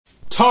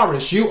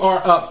Taurus, you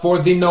are up for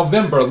the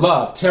November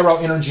Love Tarot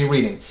Energy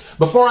reading.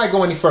 Before I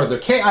go any further,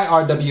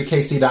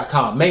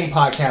 KIRWKC.com, main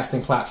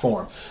podcasting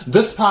platform.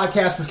 This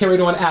podcast is carried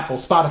on Apple,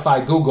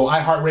 Spotify, Google,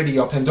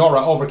 iHeartRadio,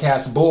 Pandora,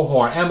 Overcast,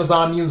 Bullhorn,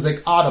 Amazon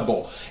Music,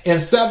 Audible,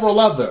 and several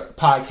other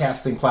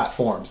podcasting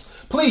platforms.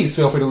 Please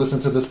feel free to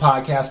listen to this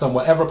podcast on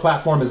whatever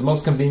platform is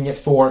most convenient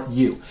for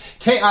you.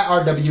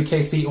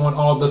 KIRWKC on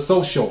all the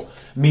social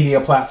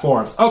media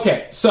platforms.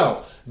 Okay,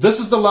 so this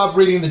is the love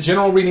reading. The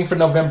general reading for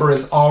November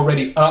is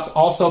already up.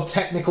 Also,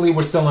 technically,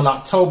 we're still in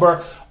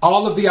October.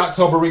 All of the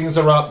October readings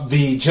are up.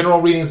 The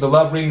general readings, the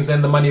love readings,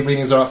 and the money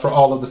readings are up for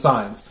all of the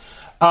signs.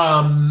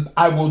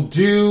 I will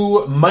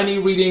do money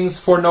readings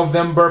for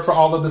November for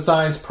all of the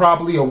signs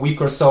probably a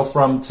week or so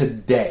from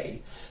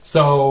today.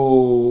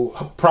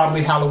 So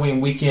probably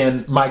Halloween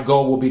weekend, my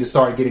goal will be to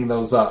start getting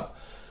those up.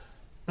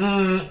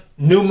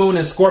 New Moon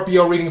and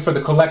Scorpio reading for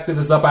the collective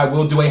is up. I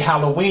will do a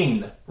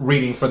Halloween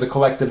reading for the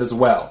collective as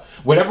well.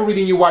 Whatever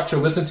reading you watch or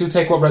listen to,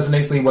 take what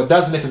resonates, leave what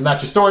doesn't. If it's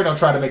not your story, don't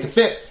try to make it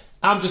fit.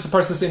 I'm just a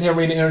person sitting here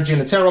reading energy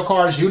and the tarot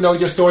cards. You know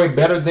your story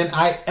better than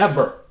I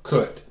ever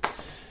could.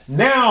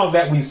 Now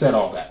that we've said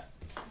all that,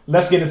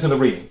 let's get into the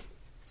reading.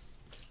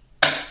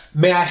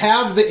 May I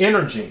have the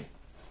energy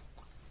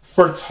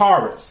for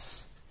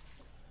Taurus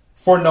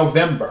for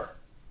November?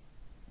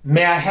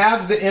 May I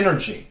have the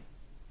energy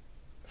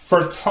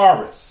for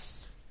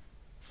Taurus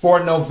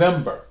for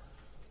November?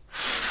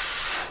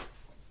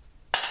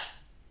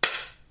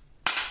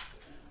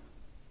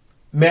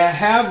 May I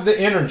have the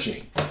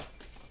energy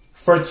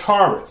for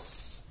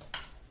Taurus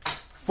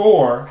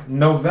for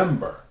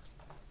November?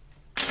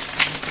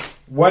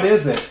 What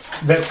is it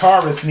that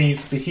Taurus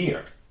needs to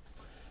hear?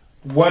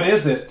 What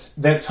is it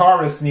that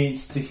Taurus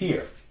needs to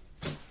hear?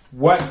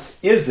 What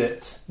is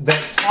it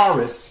that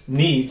Taurus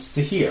needs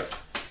to hear?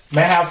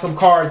 May I have some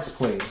cards,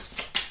 please?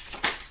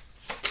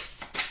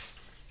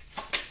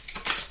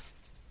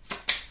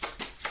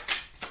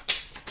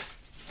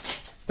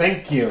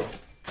 Thank you.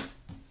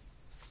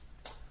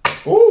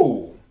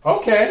 Ooh,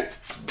 okay.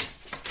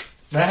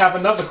 May I have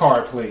another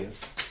card,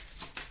 please?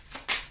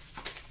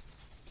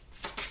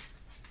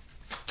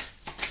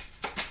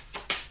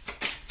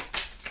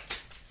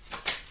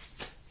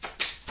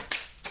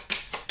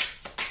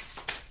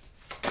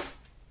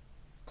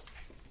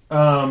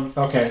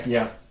 Okay,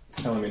 yeah.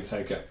 It's telling me to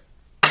take it.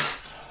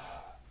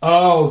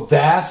 Oh,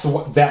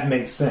 that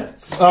makes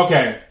sense.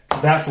 Okay.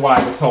 That's why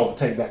I was told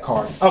to take that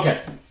card.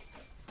 Okay.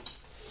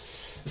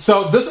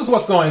 So this is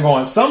what's going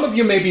on. Some of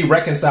you may be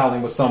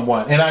reconciling with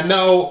someone, and I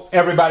know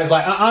everybody's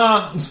like,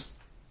 I'm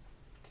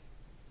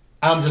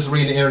just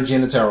reading the energy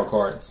in the tarot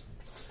cards.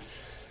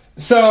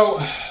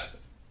 So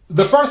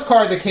the first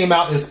card that came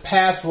out is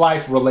past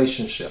life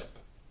relationship.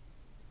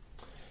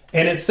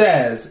 And it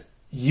says,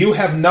 you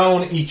have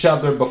known each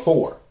other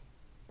before.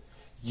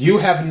 You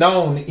have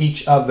known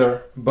each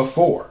other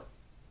before.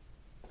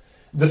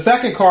 The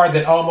second card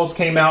that almost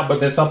came out, but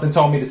then something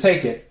told me to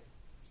take it,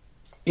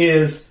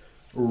 is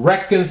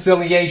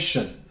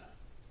reconciliation.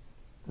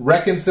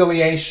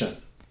 Reconciliation.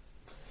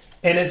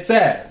 And it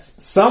says,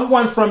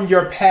 someone from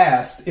your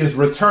past is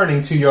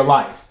returning to your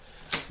life.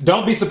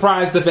 Don't be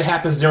surprised if it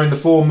happens during the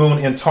full moon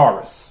in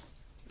Taurus.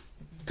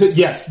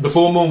 Yes, the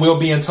full moon will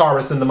be in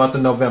Taurus in the month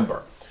of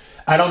November.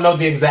 I don't know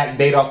the exact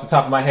date off the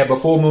top of my head, but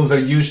full moons are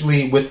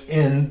usually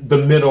within the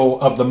middle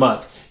of the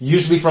month.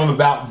 Usually from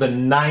about the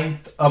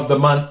 9th of the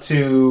month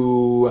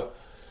to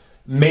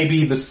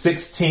maybe the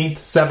 16th,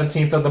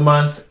 17th of the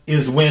month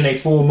is when a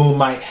full moon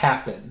might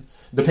happen,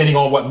 depending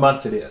on what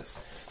month it is.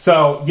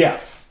 So, yeah.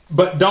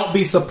 But don't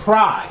be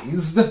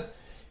surprised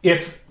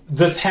if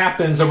this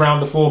happens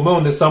around the full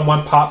moon, that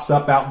someone pops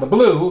up out the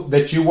blue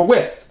that you were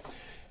with.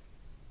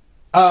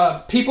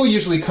 People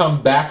usually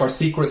come back, or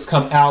secrets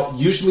come out,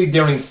 usually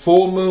during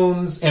full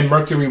moons and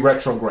Mercury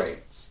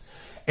retrogrades.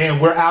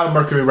 And we're out of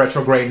Mercury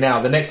retrograde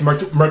now. The next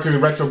Mercury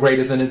retrograde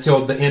isn't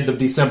until the end of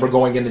December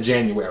going into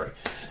January.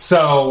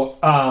 So,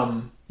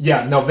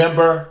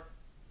 November,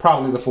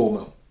 probably the full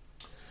moon.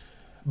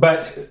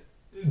 But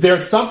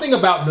there's something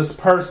about this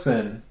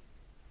person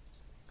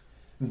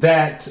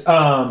that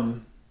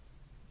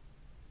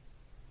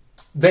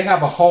they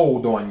have a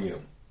hold on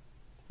you.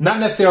 Not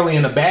necessarily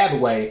in a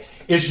bad way.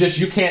 It's just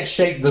you can't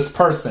shake this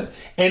person.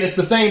 And it's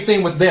the same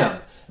thing with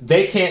them.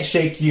 They can't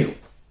shake you.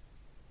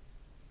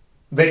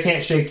 They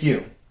can't shake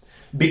you.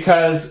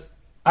 Because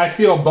I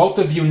feel both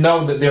of you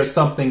know that there's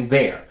something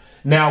there.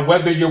 Now,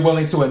 whether you're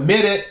willing to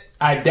admit it,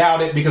 I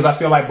doubt it, because I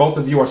feel like both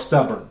of you are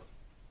stubborn.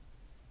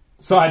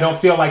 So I don't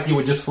feel like you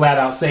would just flat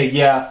out say,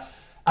 yeah,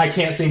 I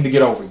can't seem to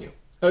get over you.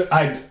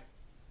 I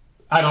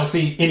don't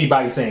see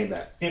anybody saying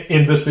that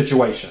in this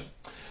situation.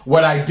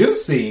 What I do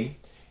see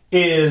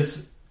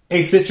is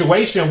a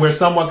situation where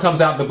someone comes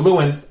out the blue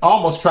and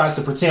almost tries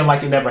to pretend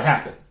like it never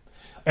happened.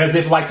 As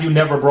if like you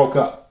never broke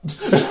up.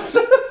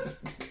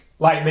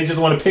 Like they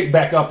just want to pick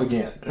back up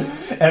again.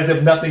 As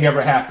if nothing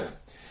ever happened.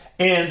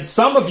 And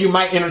some of you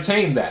might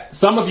entertain that.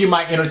 Some of you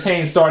might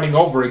entertain starting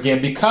over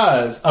again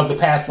because of the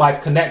past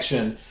life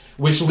connection,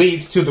 which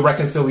leads to the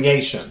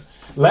reconciliation.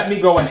 Let me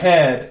go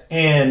ahead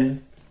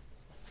and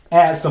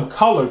add some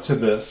color to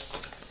this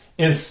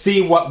and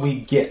see what we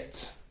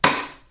get.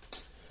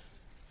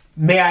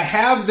 May I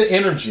have the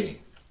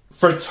energy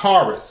for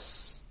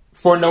Taurus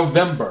for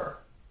November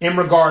in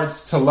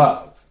regards to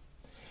love?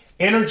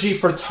 Energy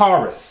for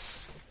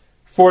Taurus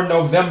for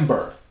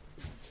November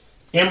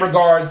in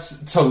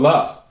regards to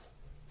love.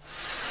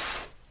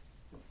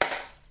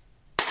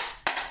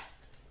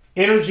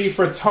 Energy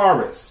for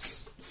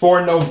Taurus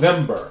for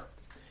November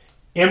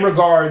in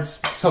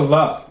regards to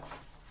love.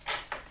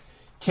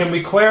 Can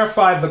we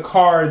clarify the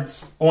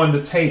cards on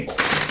the table?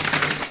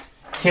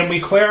 Can we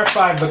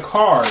clarify the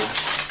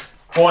cards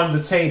on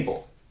the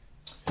table?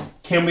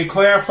 Can we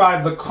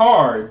clarify the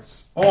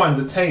cards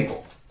on the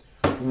table?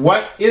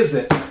 What is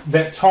it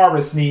that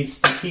Taurus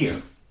needs to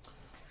hear?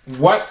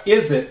 What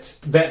is it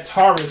that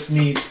Taurus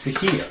needs to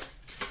hear?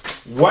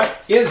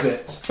 What is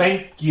it,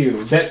 thank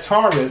you, that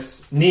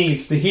Taurus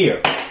needs to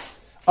hear?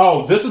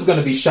 Oh, this is going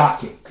to be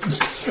shocking.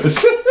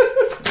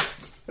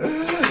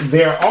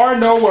 There are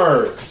no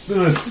words.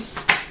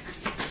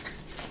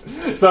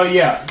 So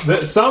yeah,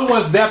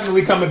 someone's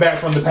definitely coming back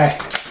from the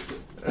past.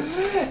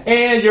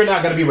 And you're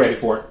not going to be ready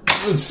for it.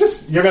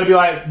 You're going to be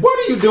like, what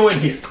are you doing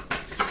here?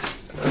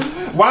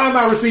 Why am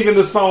I receiving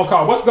this phone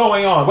call? What's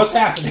going on? What's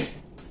happening?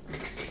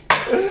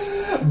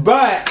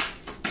 But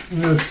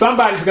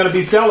somebody's going to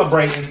be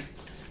celebrating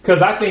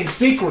because I think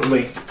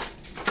secretly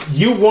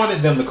you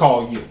wanted them to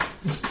call you.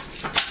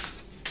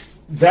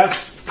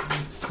 That's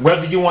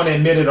whether you want to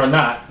admit it or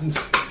not.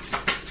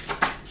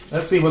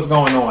 Let's see what's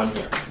going on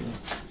here.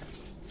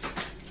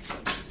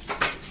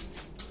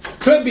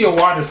 Could be a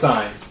water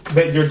sign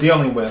that you're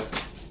dealing with.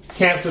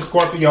 Cancer,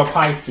 Scorpio,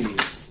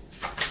 Pisces.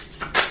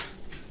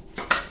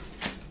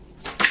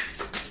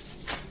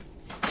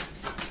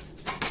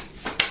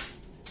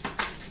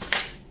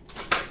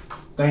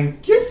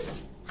 Thank you.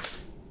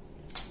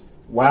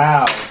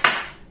 Wow.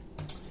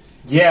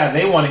 Yeah,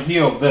 they want to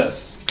heal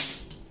this.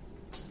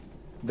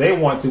 They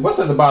want to. What's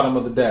at the bottom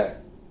of the deck?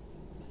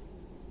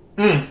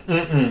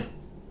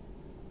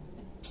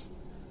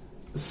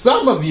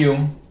 Some of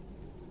you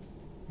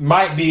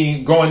might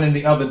be going in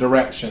the other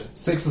direction.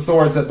 Six of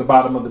Swords at the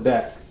bottom of the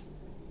deck.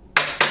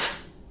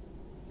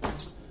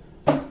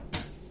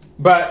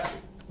 But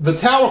the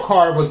Tower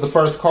card was the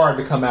first card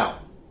to come out.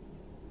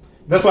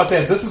 That's why I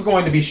said this is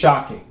going to be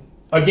shocking.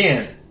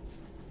 Again,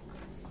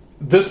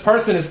 this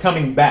person is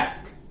coming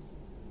back.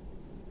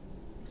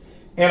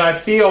 And I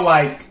feel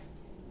like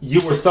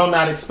you were so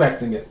not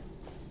expecting it.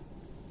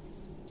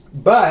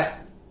 But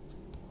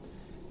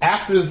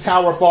after the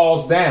tower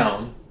falls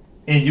down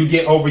and you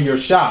get over your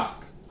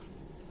shock,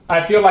 I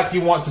feel like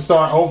you want to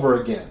start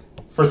over again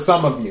for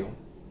some of you.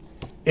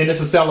 And it's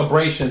a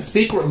celebration.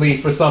 Secretly,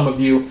 for some of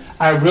you,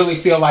 I really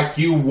feel like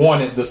you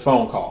wanted this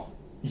phone call.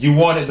 You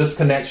wanted this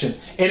connection.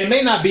 And it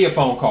may not be a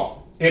phone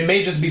call. It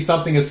may just be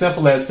something as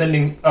simple as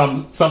sending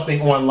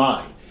something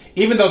online.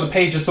 Even though the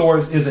Page of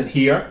Swords isn't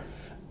here,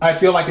 I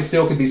feel like it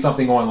still could be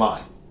something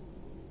online.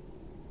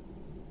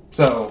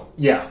 So,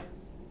 yeah.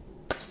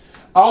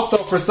 Also,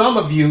 for some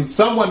of you,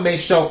 someone may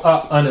show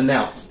up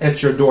unannounced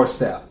at your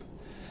doorstep.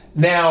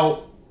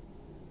 Now,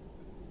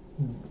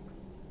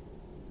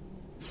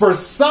 for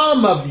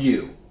some of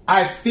you,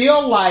 I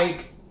feel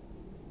like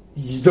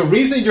the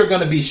reason you're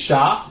going to be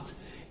shocked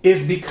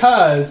is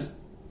because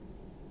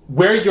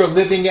where you're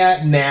living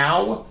at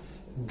now,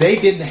 they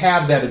didn't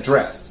have that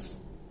address.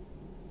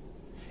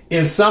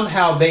 And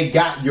somehow they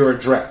got your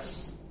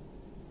address.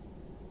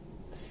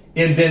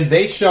 And then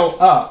they show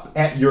up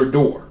at your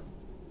door.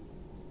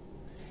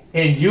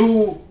 And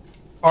you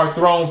are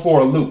thrown for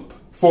a loop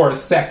for a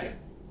second.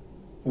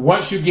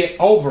 Once you get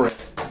over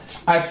it,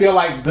 I feel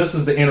like this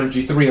is the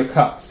energy, Three of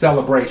Cups,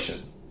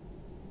 celebration.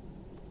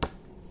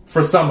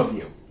 For some of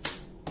you.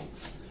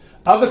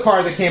 Other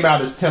card that came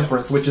out is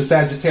Temperance, which is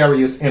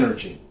Sagittarius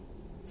energy.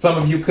 Some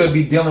of you could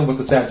be dealing with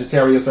the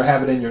Sagittarius or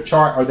have it in your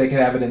chart, or they could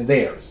have it in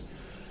theirs.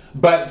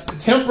 But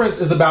Temperance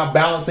is about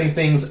balancing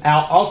things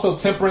out. Also,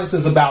 Temperance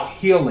is about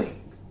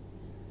healing.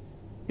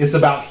 It's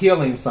about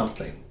healing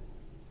something.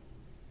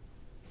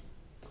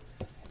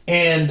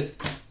 And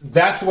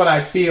that's what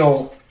I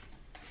feel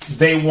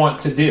they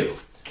want to do.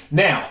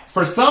 Now,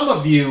 for some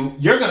of you,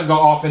 you're going to go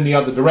off in the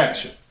other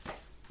direction.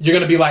 You're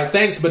going to be like,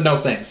 thanks, but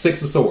no thanks.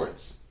 Six of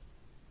Swords.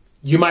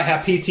 You might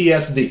have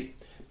PTSD,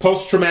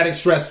 post-traumatic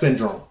stress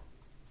syndrome,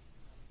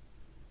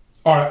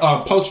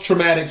 or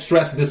post-traumatic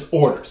stress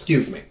disorder,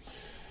 excuse me.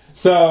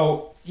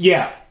 So,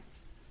 yeah,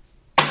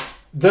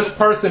 this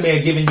person may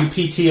have given you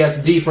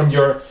PTSD from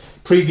your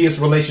previous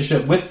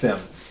relationship with them.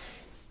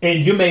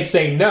 And you may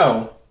say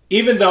no,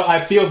 even though I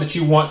feel that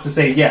you want to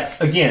say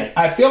yes. Again,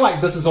 I feel like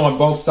this is on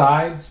both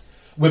sides.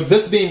 With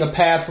this being a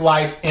past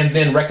life and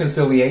then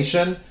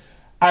reconciliation,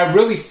 I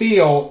really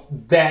feel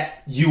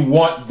that you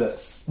want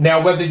this.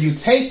 Now, whether you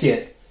take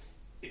it,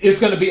 it's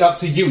going to be up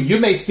to you. You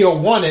may still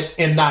want it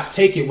and not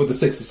take it with the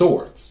Six of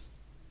Swords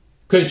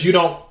because you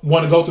don't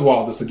want to go through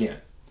all this again.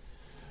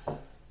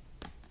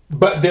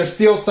 But there's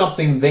still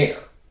something there.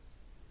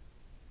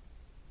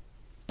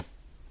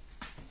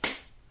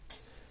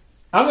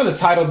 I'm going to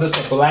title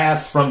this A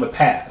Blast from the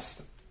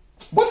Past.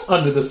 What's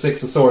under the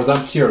Six of Swords?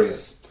 I'm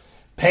curious.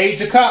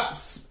 Page of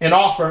Cups, an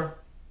offer.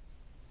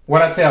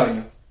 What I tell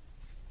you?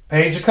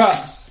 Page of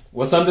Cups.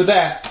 What's under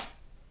that?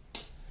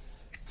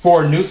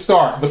 For a new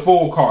start, the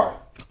Fool card.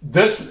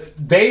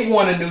 They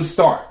want a new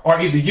start, or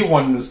either you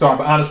want a new start,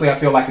 but honestly, I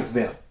feel like it's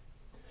them.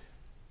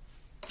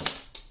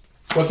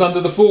 What's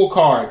under the Fool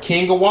card?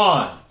 King of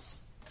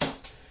Wands.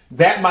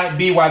 That might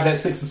be why that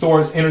Six of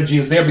Swords energy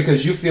is there,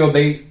 because you feel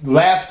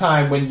last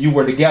time when you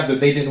were together,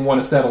 they didn't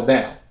want to settle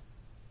down.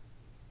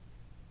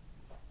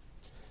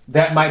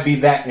 That might be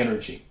that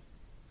energy,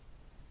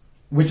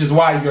 which is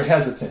why you're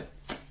hesitant.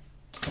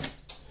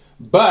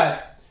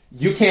 But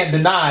you can't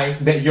deny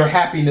that your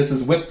happiness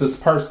is with this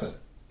person.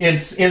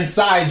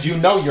 Inside, you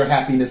know your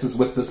happiness is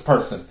with this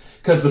person,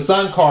 because the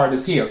Sun card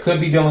is here. Could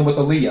be dealing with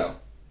a Leo.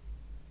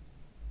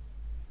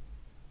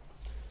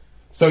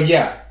 So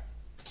yeah,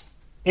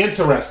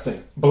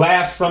 interesting.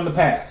 Blast from the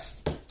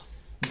past.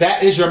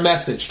 That is your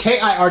message.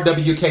 KIRWKC.com,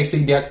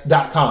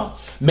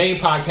 main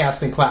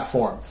podcasting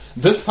platform.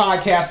 This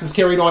podcast is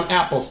carried on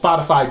Apple,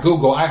 Spotify,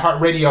 Google,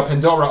 iHeartRadio,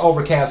 Pandora,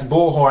 Overcast,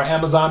 Bullhorn,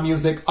 Amazon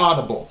Music,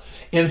 Audible,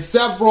 and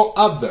several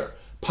other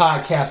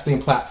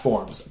podcasting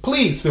platforms.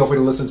 Please feel free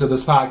to listen to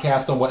this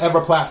podcast on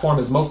whatever platform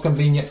is most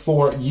convenient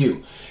for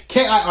you.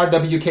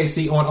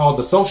 KIRWKC on all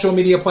the social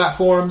media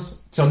platforms.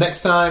 Till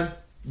next time,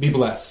 be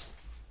blessed.